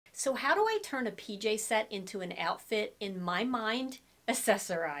So how do I turn a PJ set into an outfit? In my mind,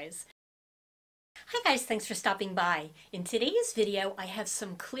 accessorize. Hi guys, thanks for stopping by. In today's video, I have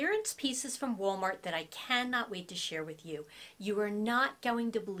some clearance pieces from Walmart that I cannot wait to share with you. You are not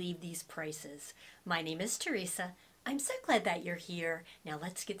going to believe these prices. My name is Theresa. I'm so glad that you're here. Now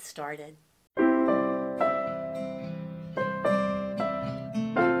let's get started.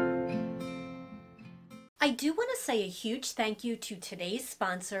 I do want to say a huge thank you to today's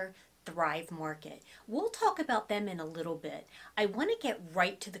sponsor, Thrive Market. We'll talk about them in a little bit. I want to get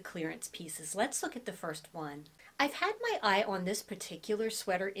right to the clearance pieces. Let's look at the first one. I've had my eye on this particular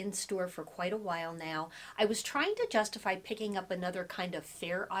sweater in store for quite a while now. I was trying to justify picking up another kind of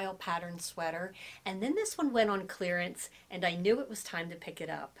Fair Isle pattern sweater, and then this one went on clearance, and I knew it was time to pick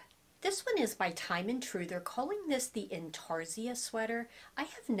it up. This one is by Time and Tru. They're calling this the Intarsia sweater. I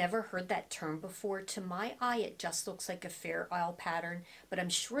have never heard that term before. To my eye, it just looks like a Fair Isle pattern, but I'm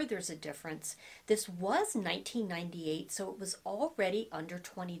sure there's a difference. This was $19.98, so it was already under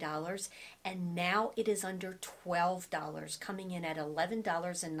 $20, and now it is under $12, coming in at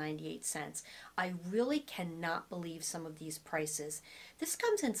 $11.98. I really cannot believe some of these prices. This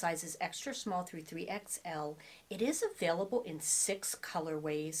comes in sizes extra small through 3XL. It is available in 6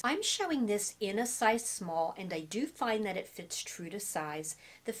 colorways. I'm showing this in a size small, and I do find that it fits true to size.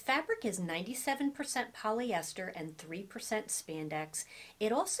 The fabric is 97% polyester and 3% spandex.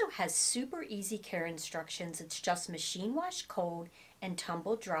 It also has super easy care instructions. It's just machine wash cold and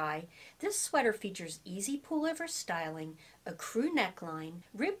tumble dry. This sweater features easy pullover styling, a crew neckline,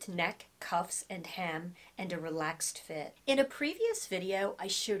 ribbed neck, cuffs, and hem, and a relaxed fit. In a previous video, I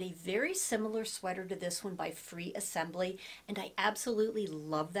showed a very similar sweater to this one by Free Assembly, and I absolutely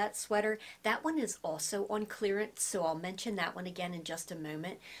love that sweater. That one is also on clearance, so I'll mention that one again in just a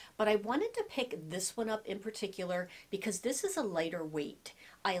moment. But I wanted to pick this one up in particular because this is a lighter weight.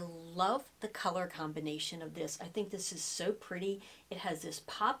 I love the color combination of this. I think this is so pretty. It has this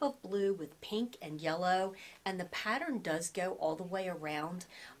pop of blue with pink and yellow, and the pattern does go all the way around.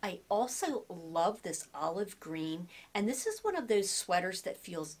 I also love this olive green, and this is one of those sweaters that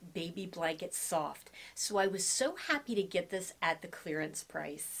feels baby blanket soft. So I was so happy to get this at the clearance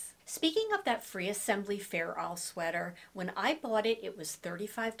price. Speaking of that Free Assembly Fair Isle sweater, when I bought it, it was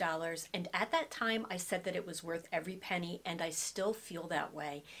 $35, and at that time I said that it was worth every penny, and I still feel that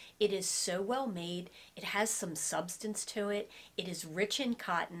way. It is so well made. It has some substance to it. It is rich in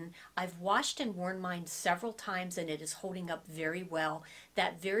cotton. I've washed and worn mine several times, and it is holding up very well.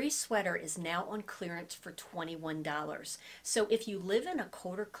 That very sweater is now on clearance for $21. So if you live in a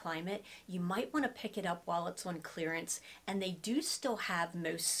colder climate, you might want to pick it up while it's on clearance, and they do still have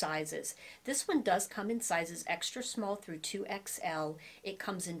most sizes. This one does come in sizes extra small through 2XL. It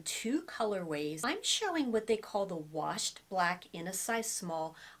comes in 2 colorways. I'm showing what they call the washed black in a size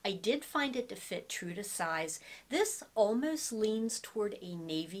small. I did find it to fit true to size. This almost leans toward a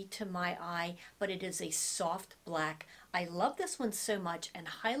navy to my eye, but it is a soft black. I love this one so much and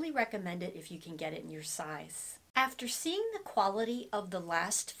highly recommend it if you can get it in your size. After seeing the quality of the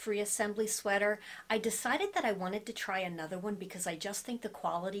last Free Assembly sweater, I decided that I wanted to try another one because I just think the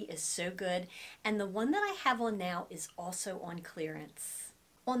quality is so good, and the one that I have on now is also on clearance.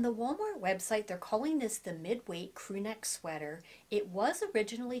 On the Walmart website, they're calling this the Midweight Crewneck sweater. It was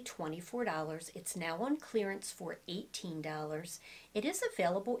originally $24. It's now on clearance for $18. It is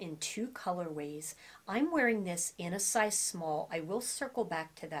available in 2 colorways. I'm wearing this in a size small. I will circle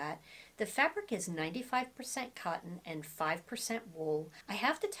back to that. The fabric is 95% cotton and 5% wool. I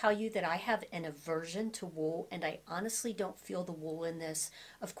have to tell you that I have an aversion to wool, and I honestly don't feel the wool in this.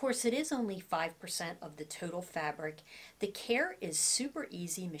 Of course, it is only 5% of the total fabric. The care is super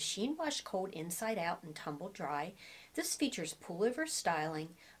easy, machine wash cold inside out and tumble dry. This features pullover styling,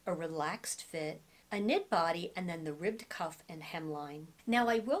 a relaxed fit, a knit body, and then the ribbed cuff and hemline. Now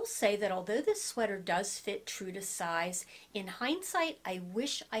I will say that although this sweater does fit true to size, in hindsight I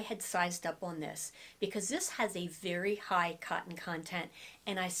wish I had sized up on this because this has a very high cotton content,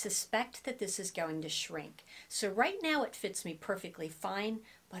 and I suspect that this is going to shrink. So right now it fits me perfectly fine,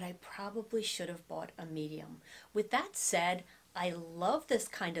 but I probably should have bought a medium. With that said, I love this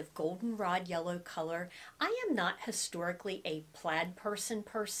kind of goldenrod yellow color. I am not historically a plaid person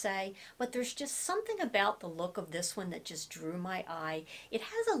per se, but there's just something about the look of this one that just drew my eye. It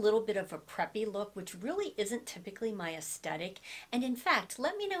has a little bit of a preppy look, which really isn't typically my aesthetic. And in fact,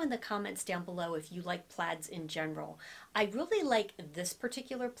 let me know in the comments down below if you like plaids in general. I really like this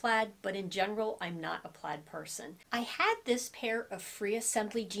particular plaid, but in general, I'm not a plaid person. I had this pair of Free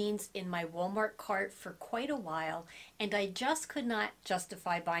Assembly jeans in my Walmart cart for quite a while, and I just could not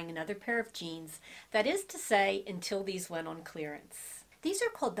justify buying another pair of jeans. That is to say, until these went on clearance. These are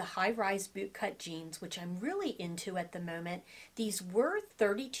called the high-rise bootcut jeans, which I'm really into at the moment. These were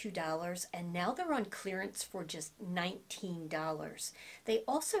 $32 and now they're on clearance for just $19. They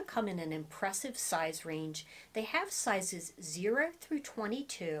also come in an impressive size range. They have sizes 0 through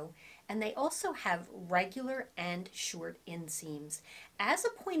 22, and they also have regular and short inseams. As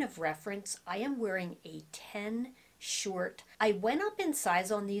a point of reference, I am wearing a 10 short. I went up in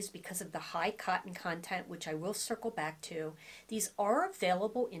size on these because of the high cotton content, which I will circle back to. These are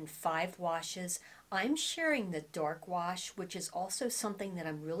available in 5 washes. I'm sharing the dark wash, which is also something that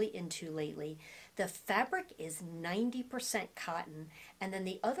I'm really into lately. The fabric is 90% cotton, and then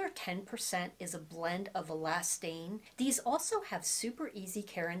the other 10% is a blend of elastane. These also have super easy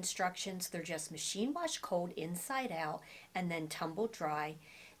care instructions. They're just machine wash cold inside out and then tumble dry.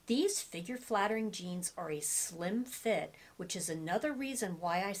 These figure flattering jeans are a slim fit, which is another reason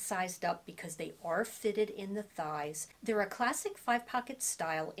why I sized up, because they are fitted in the thighs. They're a classic 5-pocket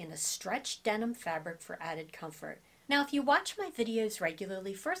style in a stretched denim fabric for added comfort. Now, if you watch my videos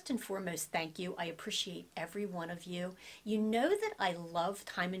regularly, first and foremost, thank you. I appreciate every one of you. You know that I love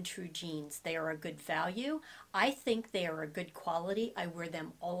Time and Tru jeans. They are a good value. I think they are a good quality. I wear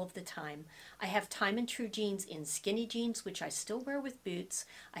them all of the time. I have Time and Tru jeans in skinny jeans, which I still wear with boots.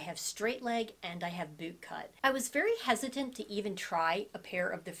 I have straight leg and I have boot cut. I was very hesitant to even try a pair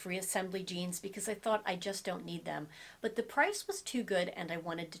of the free assembly jeans because I thought I just don't need them. But the price was too good and I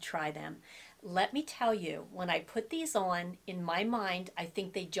wanted to try them. Let me tell you, when I put these on, in my mind, I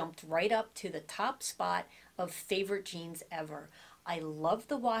think they jumped right up to the top spot of favorite jeans ever. I love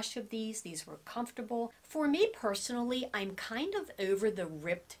the wash of these. These were comfortable. For me personally, I'm kind of over the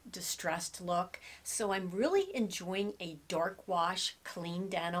ripped, distressed look, so I'm really enjoying a dark wash, clean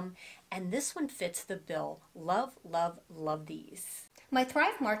denim, and this one fits the bill. Love, love, love these. My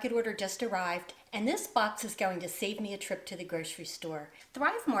Thrive Market order just arrived, and this box is going to save me a trip to the grocery store.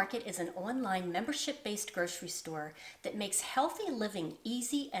 Thrive Market is an online membership-based grocery store that makes healthy living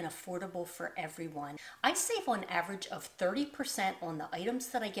easy and affordable for everyone. I save on average of 30% on the items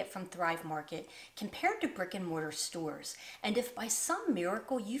that I get from Thrive Market compared to brick and mortar stores. And if by some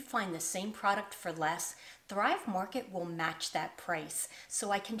miracle you find the same product for less, Thrive Market will match that price.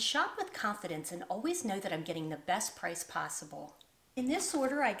 So I can shop with confidence and always know that I'm getting the best price possible. In this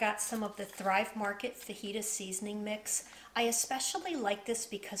order, I got some of the Thrive Market fajita seasoning mix. I especially like this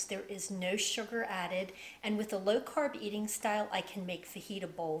because there is no sugar added, and with a low-carb eating style, I can make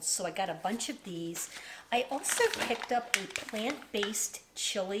fajita bowls, so I got a bunch of these. I also picked up a plant-based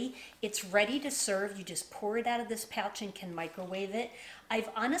chili. It's ready to serve. You just pour it out of this pouch and can microwave it. I've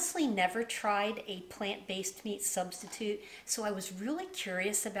honestly never tried a plant-based meat substitute, so I was really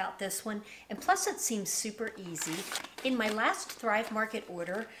curious about this one, and plus it seems super easy. In my last Thrive Market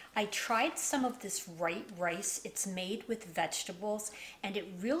order, I tried some of this white rice. It's made with vegetables, and it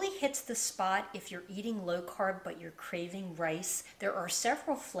really hits the spot if you're eating low carb but you're craving rice. There are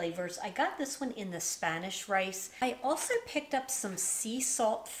several flavors. I got this one in the Spanish rice. I also picked up some sea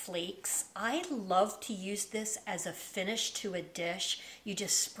salt flakes. I love to use this as a finish to a dish. You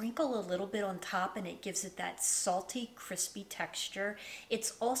just sprinkle a little bit on top and it gives it that salty, crispy texture.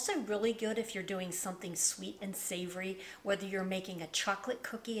 It's also really good if you're doing something sweet and savory, whether you're making a chocolate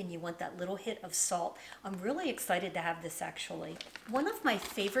cookie and you want that little hit of salt. I'm really excited to have this actually. One of my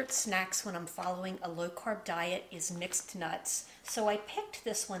favorite snacks when I'm following a low-carb diet is mixed nuts. So I picked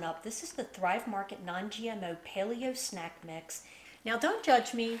this one up. This is the Thrive Market Non-GMO Paleo Snack Mix. Now don't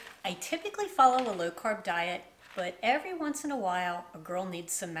judge me. I typically follow a low-carb diet, but every once in a while, a girl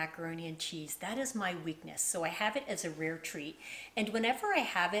needs some macaroni and cheese. That is my weakness, so I have it as a rare treat. And whenever I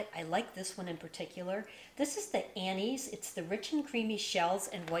have it, I like this one in particular. This is the Annie's. It's the rich and creamy shells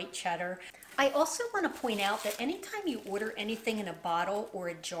and white cheddar. I also want to point out that anytime you order anything in a bottle or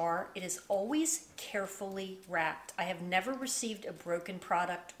a jar, it is always carefully wrapped. I have never received a broken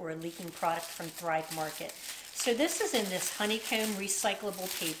product or a leaking product from Thrive Market. So this is in this honeycomb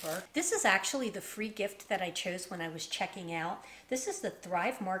recyclable paper. This is actually the free gift that I chose when I was checking out. This is the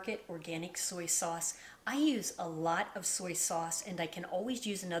Thrive Market organic soy sauce. I use a lot of soy sauce and I can always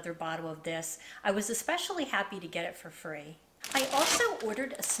use another bottle of this. I was especially happy to get it for free. I also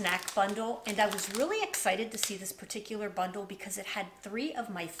ordered a snack bundle, and I was really excited to see this particular bundle because it had 3 of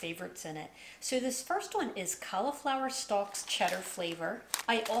my favorites in it. So this first one is cauliflower stalks cheddar flavor.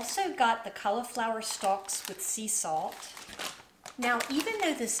 I also got the cauliflower stalks with sea salt. Now, even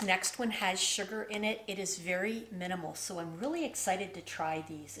though this next one has sugar in it, it is very minimal, so I'm really excited to try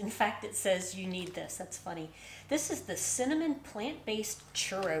these. In fact, it says you need this. That's funny. This is the cinnamon plant-based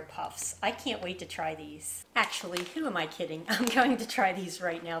churro puffs. I can't wait to try these. Actually, who am I kidding? I'm going to try these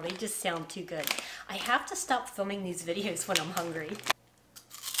right now. They just sound too good. I have to stop filming these videos when I'm hungry.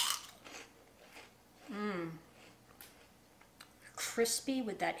 crispy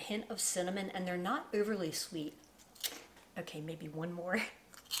with that hint of cinnamon, and they're not overly sweet. Okay, maybe one more.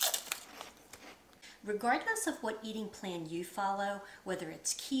 Regardless of what eating plan you follow, whether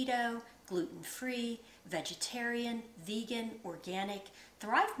it's keto, gluten-free, vegetarian, vegan, organic,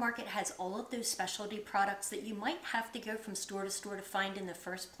 Thrive Market has all of those specialty products that you might have to go from store to find in the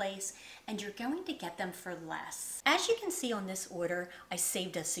first place, and you're going to get them for less. As you can see on this order, I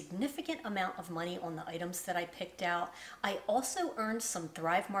saved a significant amount of money on the items that I picked out. I also earned some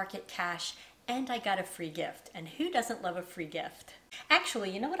Thrive Market cash, and I got a free gift. And who doesn't love a free gift? Actually,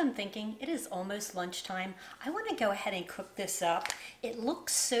 you know what I'm thinking? It is almost lunchtime. I want to go ahead and cook this up. It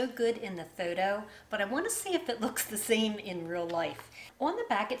looks so good in the photo, but I want to see if it looks the same in real life. On the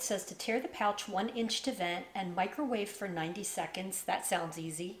back it says to tear the pouch 1 inch to vent and microwave for 90 seconds. That sounds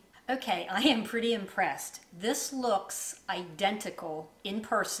easy. Okay, I am pretty impressed. This looks identical in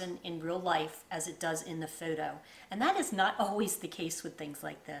person in real life as it does in the photo. And that is not always the case with things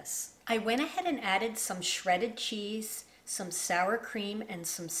like this. I went ahead and added some shredded cheese, some sour cream, and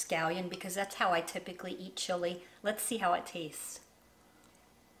some scallion because that's how I typically eat chili. Let's see how it tastes.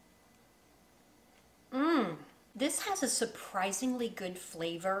 This has a surprisingly good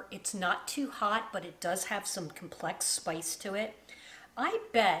flavor. It's not too hot, but it does have some complex spice to it. I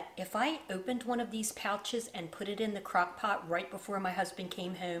bet if I opened one of these pouches and put it in the crock pot right before my husband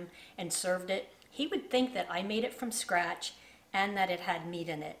came home and served it, he would think that I made it from scratch and that it had meat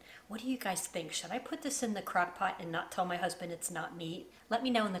in it. What do you guys think? Should I put this in the crock pot and not tell my husband it's not meat? Let me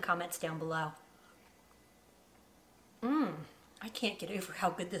know in the comments down below. I can't get over how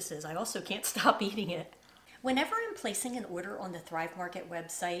good this is. I also can't stop eating it. Whenever I'm placing an order on the Thrive Market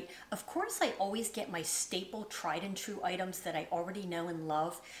website, of course I always get my staple tried and true items that I already know and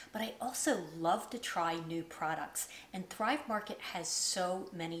love, but I also love to try new products, and Thrive Market has so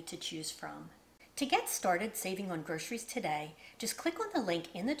many to choose from. To get started saving on groceries today, just click on the link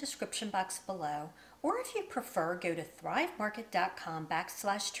in the description box below, or if you prefer, go to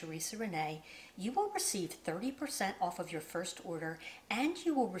thrivemarket.com/Theresa Rene. You will receive 30% off of your first order, and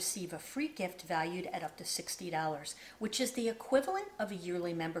you will receive a free gift valued at up to $60, which is the equivalent of a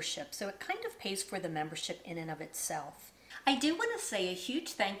yearly membership, so it kind of pays for the membership in and of itself. I do want to say a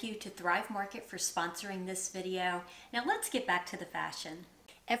huge thank you to Thrive Market for sponsoring this video. Now let's get back to the fashion.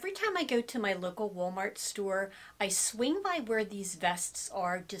 Every time I go to my local Walmart store, I swing by where these vests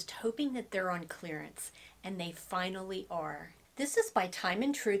are, just hoping that they're on clearance, and they finally are. This is by Time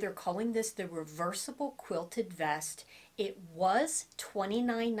and Tru. They're calling this the Reversible Quilted Vest. It was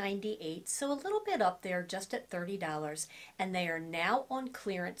 $29.98, so a little bit up there, just at $30, and they are now on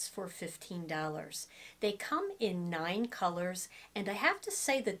clearance for $15. They come in 9 colors, and I have to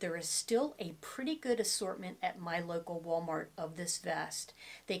say that there is still a pretty good assortment at my local Walmart of this vest.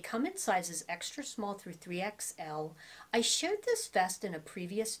 They come in sizes extra small through 3XL. I showed this vest in a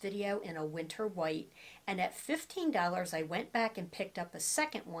previous video in a winter white, and at $15 I went back and picked up a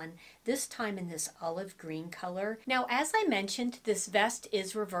second one, this time in this olive green color. Now, as I mentioned, this vest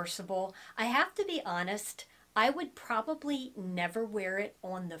is reversible. I have to be honest, I would probably never wear it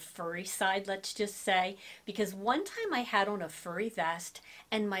on the furry side, let's just say, because one time I had on a furry vest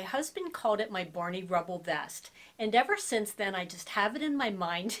and my husband called it my Barney Rubble vest. And ever since then, I just have it in my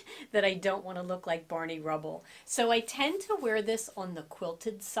mind that I don't want to look like Barney Rubble. So I tend to wear this on the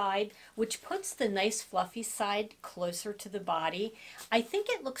quilted side, which puts the nice fluffy side closer to the body. I think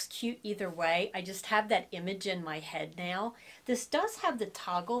it looks cute either way. I just have that image in my head now. This does have the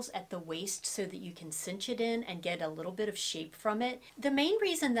toggles at the waist so that you can cinch it in and get a little bit of shape from it. The main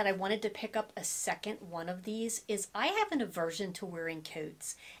reason that I wanted to pick up a second one of these is I have an aversion to wearing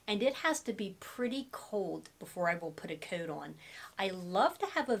coats, and it has to be pretty cold before I will put a coat on. I love to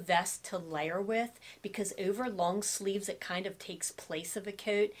have a vest to layer with because over long sleeves it kind of takes place of a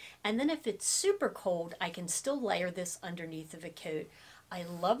coat, and then if it's super cold I can still layer this underneath of a coat. I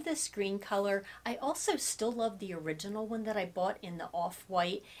love this green color. I also still love the original one that I bought in the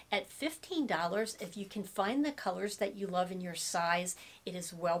off-white. At $15, if you can find the colors that you love in your size, it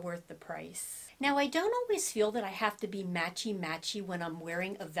is well worth the price. Now, I don't always feel that I have to be matchy-matchy when I'm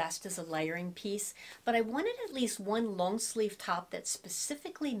wearing a vest as a layering piece, but I wanted at least one long sleeve top that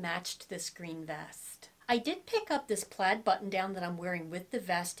specifically matched this green vest. I did pick up this plaid button down that I'm wearing with the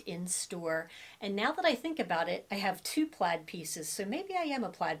vest in store, and now that I think about it, I have 2 plaid pieces, so maybe I am a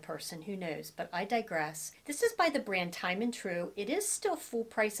plaid person, who knows, but I digress. This is by the brand Time and Tru. It is still full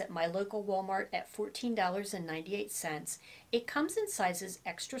price at my local Walmart at $14.98. It comes in sizes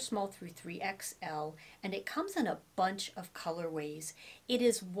extra small through 3XL, and it comes in a bunch of colorways. It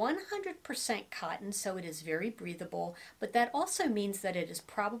is 100% cotton, so it is very breathable, but that also means that it is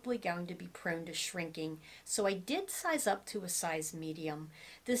probably going to be prone to shrinking, so I did size up to a size medium.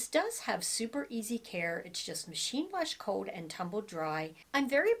 This does have super easy care. It's just machine wash cold and tumble dry. I'm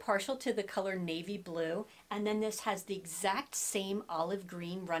very partial to the color navy blue, and then this has the exact same olive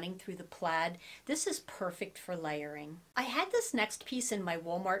green running through the plaid. This is perfect for layering. I had this next piece in my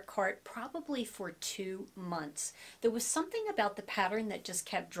Walmart cart probably for 2 months. There was something about the pattern that just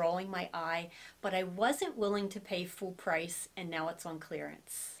kept drawing my eye, but I wasn't willing to pay full price, and now it's on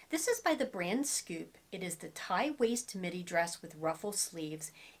clearance. This is by the brand Scoop. It is the tie waist midi dress with ruffle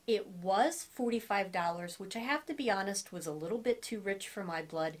sleeves. It was $45, which I have to be honest was a little bit too rich for my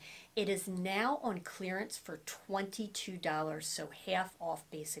blood. It is now on clearance for $22, so half off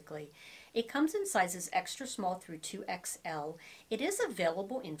basically. It comes in sizes extra small through 2XL. It is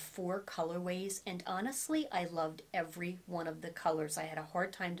available in 4 colorways, and honestly, I loved every one of the colors. I had a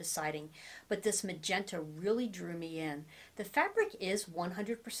hard time deciding, but this magenta really drew me in. The fabric is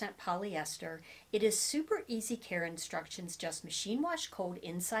 100% polyester. It is super easy care instructions, just machine wash cold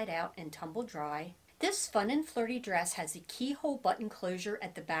inside out and tumble dry. This fun and flirty dress has a keyhole button closure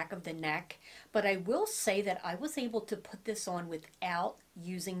at the back of the neck, but I will say that I was able to put this on without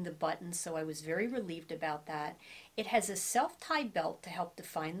using the buttons, so I was very relieved about that. It has a self-tie belt to help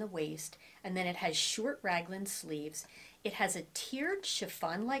define the waist, and then it has short raglan sleeves. It has a tiered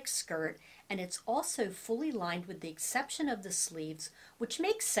chiffon-like skirt, and it's also fully lined with the exception of the sleeves, which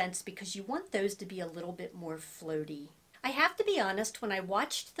makes sense because you want those to be a little bit more floaty. I have to be honest, when I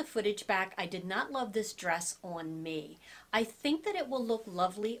watched the footage back, I did not love this dress on me. I think that it will look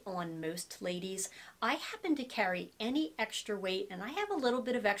lovely on most ladies. I happen to carry any extra weight, and I have a little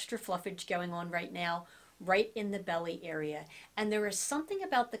bit of extra fluffage going on right now, right in the belly area. And there is something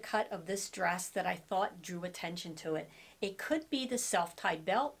about the cut of this dress that I thought drew attention to it. It could be the self-tied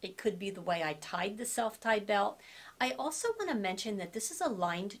belt. It could be the way I tied the self-tied belt. I also want to mention that this is a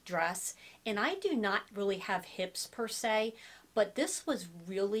lined dress, and I do not really have hips per se, but this was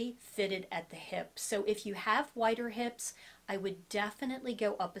really fitted at the hip. So if you have wider hips, I would definitely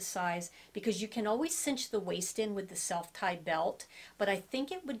go up a size because you can always cinch the waist in with the self-tied belt, but I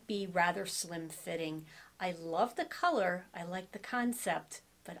think it would be rather slim fitting. I love the color, I like the concept,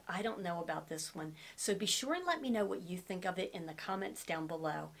 but I don't know about this one. So be sure and let me know what you think of it in the comments down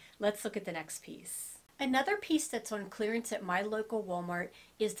below. Let's look at the next piece. Another piece that's on clearance at my local Walmart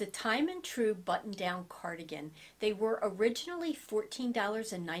is the Time and Tru button-down cardigan. They were originally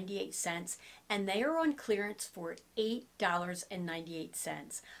 $14.98, and they are on clearance for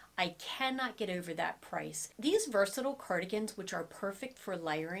 $8.98. I cannot get over that price. These versatile cardigans, which are perfect for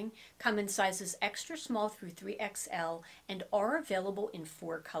layering, come in sizes extra small through 3XL and are available in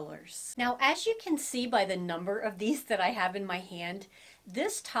 4 colors. Now, as you can see by the number of these that I have in my hand,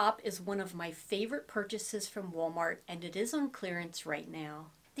 this top is one of my favorite purchases from Walmart, and it is on clearance right now.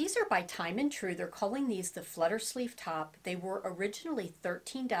 These are by Time and Tru. They're calling these the Flutter sleeve top. They were originally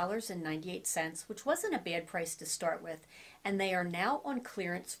 $13.98, which wasn't a bad price to start with, and they are now on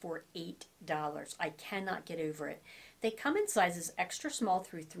clearance for $8. I cannot get over it. They come in sizes extra small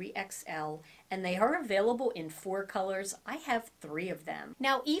through 3XL, and they are available in 4 colors. I have 3 of them.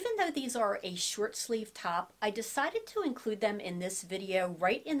 Now, even though these are a short sleeve top, I decided to include them in this video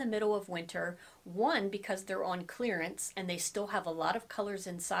right in the middle of winter. One, because they're on clearance and they still have a lot of colors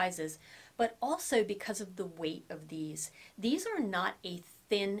and sizes, but also because of the weight of these. These are not a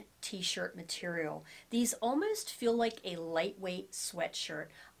thin t-shirt material. These almost feel like a lightweight sweatshirt.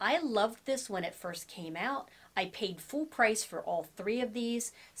 I loved this when it first came out. I paid full price for all 3 of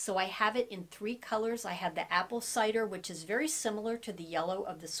these, so I have it in 3 colors. I have the apple cider, which is very similar to the yellow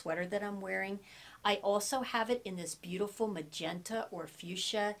of the sweater that I'm wearing. I also have it in this beautiful magenta or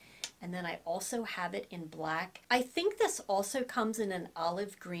fuchsia, and then I also have it in black. I think this also comes in an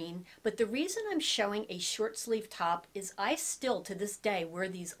olive green, but the reason I'm showing a short sleeve top is I still to this day wear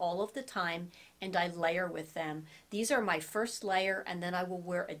these all of the time, and I layer with them. These are my first layer, and then I will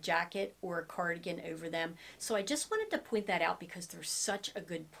wear a jacket or a cardigan over them. So I just wanted to point that out because they're such a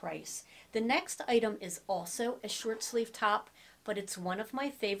good price. The next item is also a short sleeve top, but it's one of my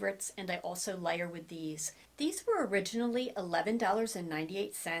favorites, and I also layer with these. These were originally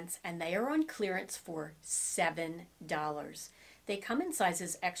 $11.98, and they are on clearance for $7. They come in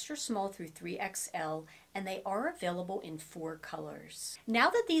sizes extra small through 3XL, and they are available in 4 colors. Now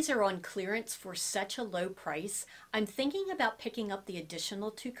that these are on clearance for such a low price, I'm thinking about picking up the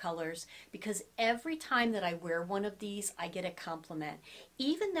additional 2 colors because every time that I wear one of these, I get a compliment.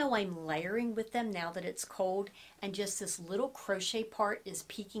 Even though I'm layering with them now that it's cold and just this little crochet part is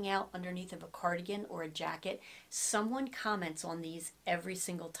peeking out underneath of a cardigan or a jacket, someone comments on these every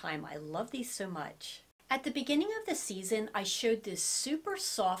single time. I love these so much. At the beginning of the season, I showed this super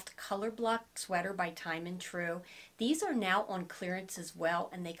soft color block sweater by Time and Tru. These are now on clearance as well,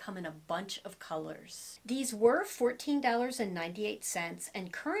 and they come in a bunch of colors. These were $14.98,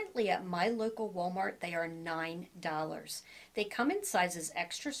 and currently at my local Walmart, they are $9. They come in sizes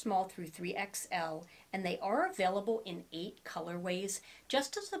extra small through 3XL, and they are available in 8 colorways.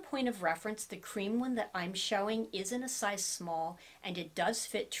 Just as a point of reference, the cream one that I'm showing is in a size small, and it does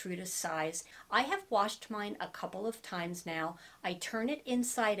fit true to size. I have washed mine a couple of times now. I turn it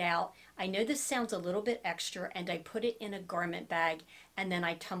inside out. I know this sounds a little bit extra, and I put it in a garment bag and then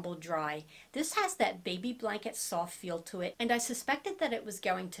I tumble dry. This has that baby blanket soft feel to it, and I suspected that it was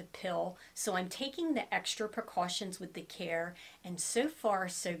going to pill, so I'm taking the extra precautions with the care, and so far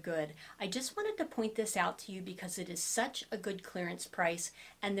so good. I just wanted to point this out to you because it is such a good clearance price,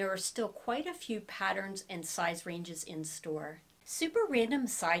 and there are still quite a few patterns and size ranges in store. Super random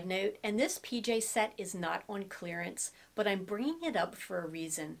side note, and this PJ set is not on clearance, but I'm bringing it up for a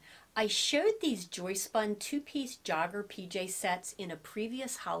reason. I showed these Joy Spun 2-piece jogger PJ sets in a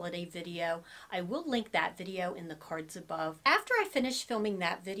previous holiday video. I will link that video in the cards above. After I finished filming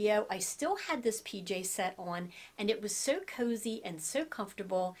that video, I still had this PJ set on, and it was so cozy and so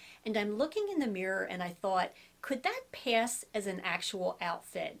comfortable, and I'm looking in the mirror and I thought, could that pass as an actual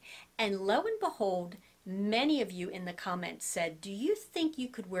outfit? And lo and behold, many of you in the comments said, do you think you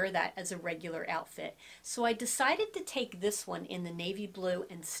could wear that as a regular outfit? So I decided to take this one in the navy blue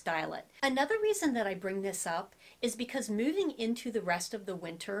and style it. Another reason that I bring this up is because moving into the rest of the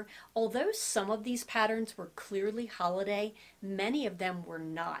winter, although some of these patterns were clearly holiday, many of them were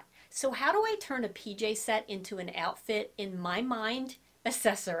not. So how do I turn a PJ set into an outfit? In my mind,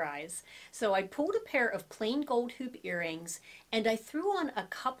 accessorize. So I pulled a pair of plain gold hoop earrings, and I threw on a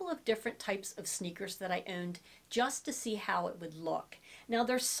couple of different types of sneakers that I owned just to see how it would look. Now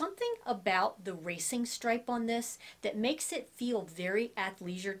there's something about the racing stripe on this that makes it feel very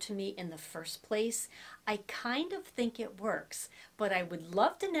athleisure to me in the first place. I kind of think it works, but I would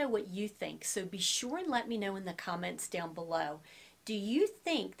love to know what you think, so be sure and let me know in the comments down below. Do you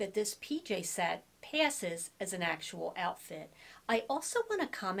think that this PJ set passes as an actual outfit? I also want to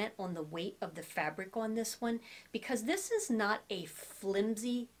comment on the weight of the fabric on this one, because this is not a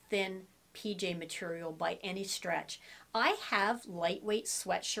flimsy, thin PJ material by any stretch. I have lightweight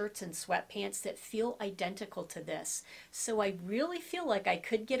sweatshirts and sweatpants that feel identical to this, so I really feel like I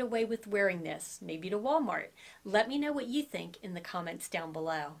could get away with wearing this, maybe to Walmart. Let me know what you think in the comments down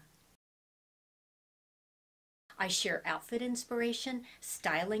below. I share outfit inspiration,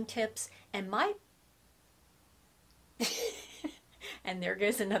 styling tips, and my... And there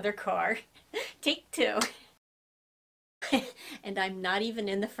goes another car. Take 2. And I'm not even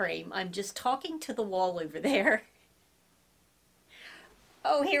in the frame. I'm just talking to the wall over there.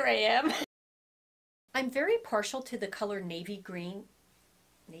 Oh, here I am. I'm very partial to the color navy green.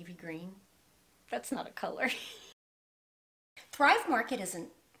 Navy green? That's not a color. Thrive Market isn't...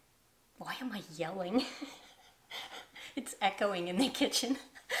 Why am I yelling? It's echoing in the kitchen.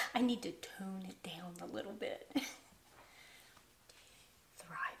 I need to tone it down a little bit.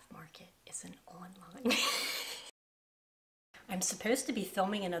 Thrive Market isn't online. I'm supposed to be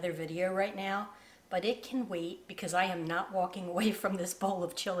filming another video right now, but it can wait because I am not walking away from this bowl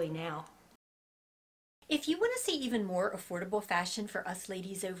of chili now. If you want to see even more affordable fashion for us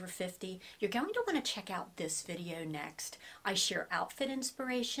ladies over 50, you're going to want to check out this video next. I share outfit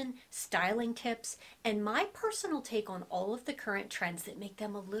inspiration, styling tips, and my personal take on all of the current trends that make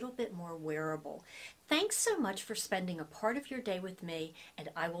them a little bit more wearable. Thanks so much for spending a part of your day with me, and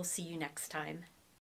I will see you next time.